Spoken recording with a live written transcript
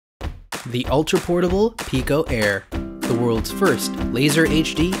The ultra-portable PicoAir, the world's first laser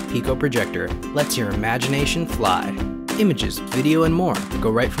HD Pico Projector, lets your imagination fly. Images, video, and more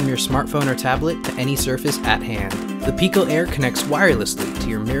go right from your smartphone or tablet to any surface at hand. The PicoAir connects wirelessly to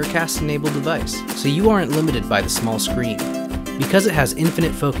your Miracast-enabled device, so you aren't limited by the small screen. Because it has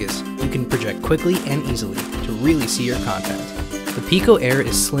infinite focus, you can project quickly and easily to really see your content. The PicoAir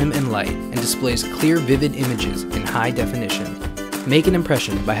is slim and light and displays clear, vivid images in high definition. Make an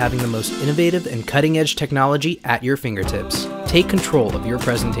impression by having the most innovative and cutting-edge technology at your fingertips. Take control of your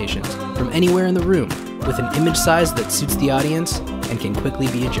presentations from anywhere in the room with an image size that suits the audience and can quickly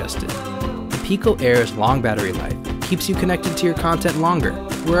be adjusted. The PicoAir's long battery life keeps you connected to your content longer,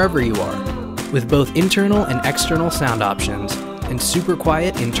 wherever you are. With both internal and external sound options and super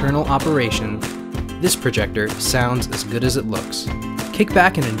quiet internal operation, this projector sounds as good as it looks. Kick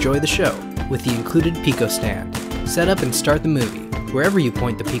back and enjoy the show with the included Pico stand. Set up and start the movie. Wherever you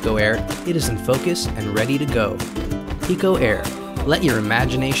point the PicoAir, it is in focus and ready to go. PicoAir, let your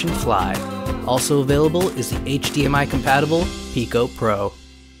imagination fly. Also available is the HDMI-compatible Pico Pro.